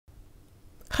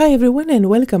Hi everyone and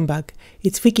welcome back.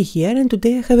 It's Vicky here and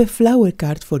today I have a flower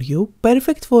card for you,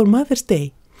 perfect for Mother's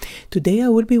Day. Today I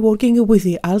will be working with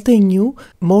the New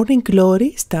Morning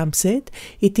Glory stamp set.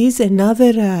 It is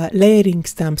another layering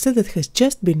stamp set that has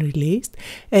just been released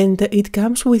and it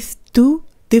comes with two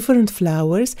different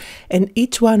flowers and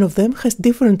each one of them has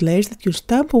different layers that you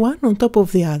stamp one on top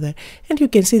of the other, and you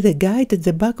can see the guide at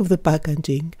the back of the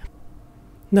packaging.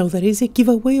 Now there is a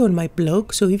giveaway on my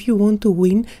blog, so if you want to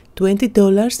win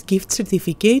 $20 gift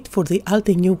certificate for the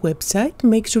New website,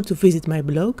 make sure to visit my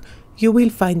blog. You will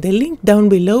find the link down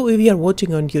below if you are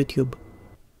watching on YouTube.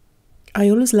 I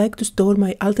always like to store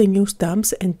my New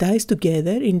stamps and dies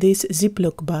together in this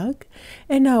Ziploc bag,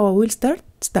 and now I will start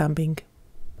stamping.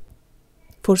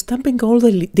 For stamping all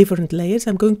the different layers,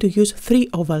 I'm going to use 3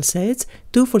 oval sets,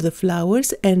 2 for the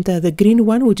flowers and the green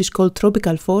one, which is called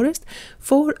Tropical Forest,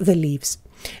 for the leaves.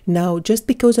 Now, just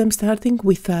because I'm starting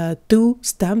with 2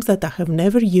 stamps that I have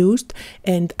never used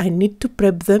and I need to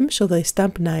prep them so they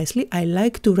stamp nicely, I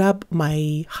like to rub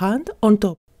my hand on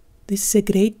top. This is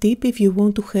a great tip if you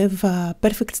want to have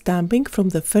perfect stamping from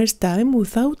the first time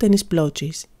without any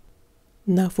splotches.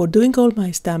 Now for doing all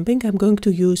my stamping, I'm going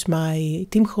to use my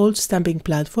Holtz stamping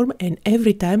platform, and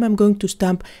every time I'm going to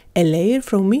stamp a layer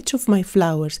from each of my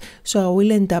flowers, so I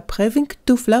will end up having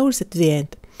 2 flowers at the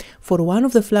end. For one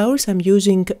of the flowers I'm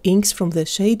using inks from the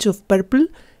shades of purple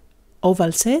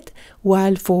oval set,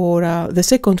 while for the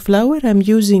second flower I'm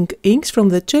using inks from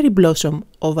the cherry blossom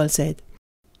oval set.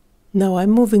 Now I'm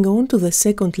moving on to the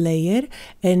second layer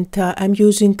and I'm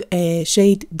using a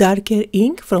shade darker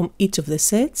ink from each of the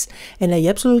sets, and I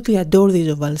absolutely adore these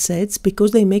oval sets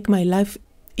because they make my life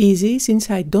easy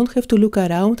since I don't have to look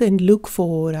around and look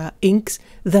for inks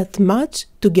that match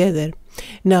together.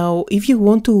 Now if you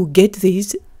want to get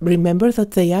these, remember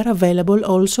that they are available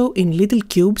also in little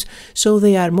cubes, so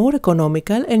they are more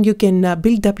economical and you can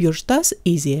build up your stash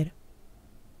easier.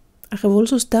 I have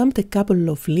also stamped a couple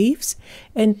of leaves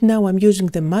and now I'm using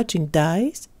the matching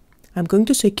dies. I'm going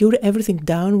to secure everything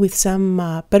down with some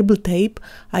purple tape.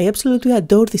 I absolutely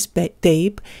adore this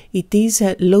tape. It is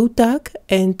low tack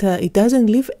and it doesn't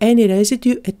leave any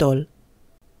residue at all.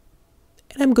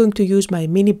 And I'm going to use my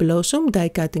mini blossom die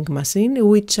cutting machine,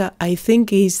 which I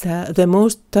think is the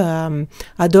most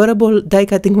adorable die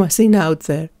cutting machine out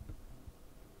there.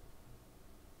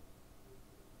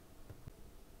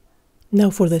 Now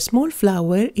for the small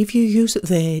flower, if you use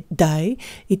the die,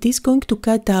 it is going to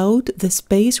cut out the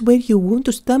space where you want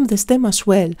to stamp the stem as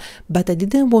well. But I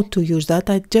didn't want to use that,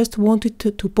 I just wanted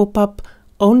to pop up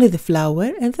only the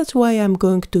flower, and that's why I'm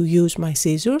going to use my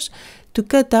scissors to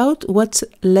cut out what's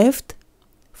left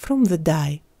from the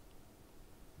die.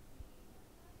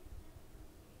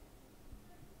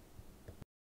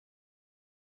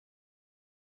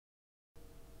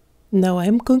 Now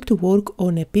I'm going to work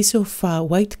on a piece of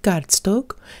white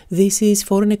cardstock. This is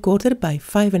 4 1/4 by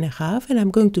 5 1/2 and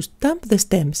I'm going to stamp the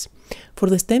stems. For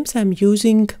the stems I'm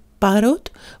using Parrot,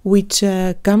 which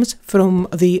comes from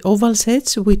the oval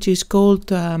sets, which is called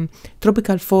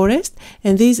Tropical Forest,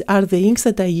 and these are the inks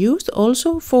that I used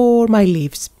also for my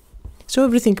leaves. So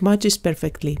everything matches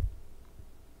perfectly.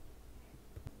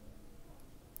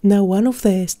 Now one of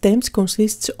the stems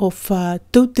consists of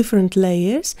 2 different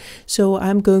layers, so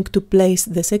I'm going to place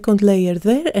the second layer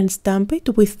there and stamp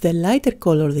it with the lighter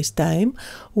color this time,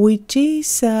 which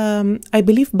is I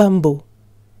believe bamboo.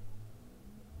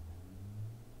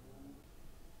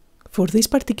 For this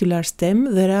particular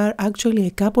stem there are actually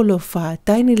a couple of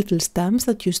tiny little stamps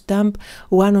that you stamp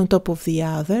one on top of the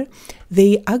other.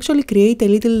 They actually create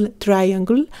a little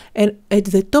triangle, and at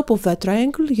the top of that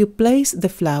triangle you place the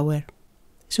flower.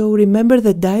 So remember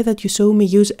the die that you saw me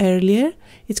use earlier?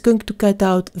 It's going to cut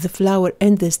out the flower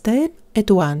and the stem at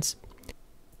once.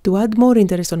 To add more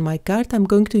interest on my card, I'm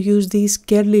going to use this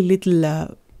curly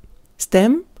little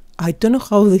stem. I don't know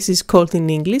how this is called in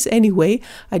English. Anyway,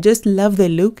 I just love the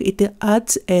look. It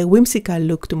adds a whimsical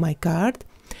look to my card,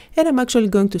 and I'm actually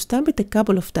going to stamp it a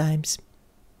couple of times.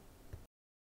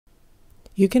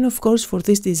 You can of course for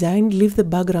this design leave the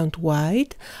background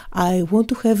white. I want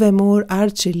to have a more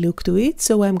artsy look to it,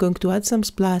 so I'm going to add some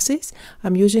splashes.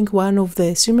 I'm using one of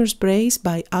the shimmer sprays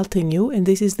by New, and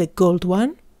this is the gold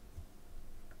one.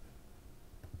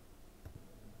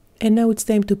 And now it's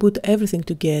time to put everything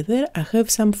together. I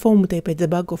have some foam tape at the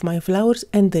back of my flowers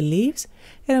and the leaves,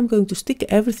 and I'm going to stick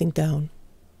everything down.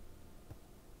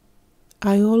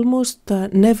 I almost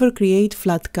never create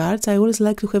flat cards. I always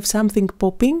like to have something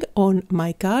popping on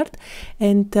my card,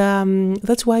 and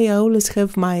that's why I always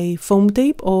have my foam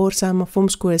tape or some foam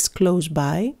squares close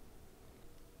by,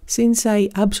 since I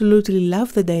absolutely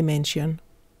love the dimension.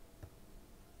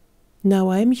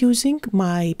 Now I'm using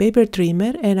my paper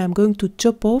trimmer and I'm going to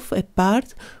chop off a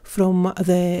part from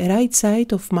the right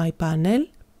side of my panel.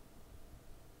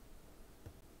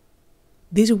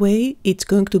 This way it's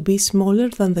going to be smaller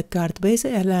than the card base,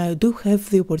 and I do have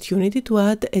the opportunity to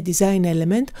add a design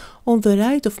element on the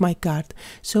right of my card.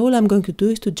 So all I'm going to do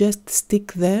is to just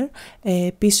stick there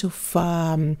a piece of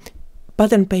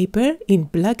pattern paper in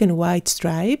black and white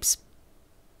stripes.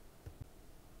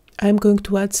 I'm going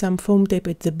to add some foam tape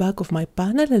at the back of my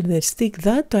panel and then stick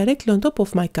that directly on top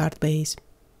of my card base.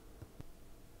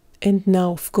 And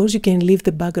now, of course, you can leave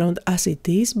the background as it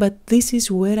is, but this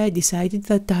is where I decided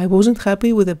that I wasn't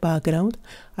happy with the background.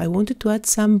 I wanted to add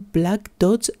some black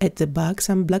dots at the back,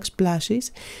 some black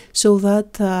splashes, so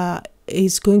that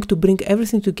is going to bring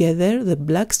everything together, the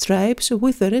black stripes,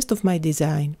 with the rest of my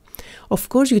design. Of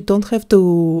course, you don't have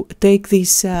to take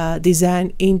this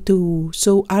design into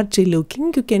so artsy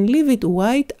looking. You can leave it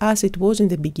white as it was in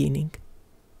the beginning.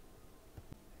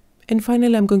 And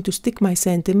finally, I'm going to stick my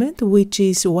sentiment, which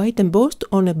is white embossed,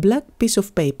 on a black piece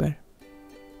of paper.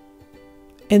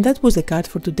 And that was the card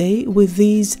for today with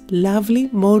these lovely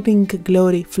morning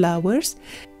glory flowers.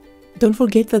 Don't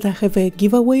forget that I have a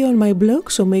giveaway on my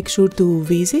blog, so make sure to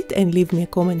visit and leave me a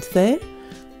comment there.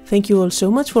 Thank you all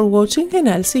so much for watching, and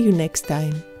I'll see you next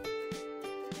time.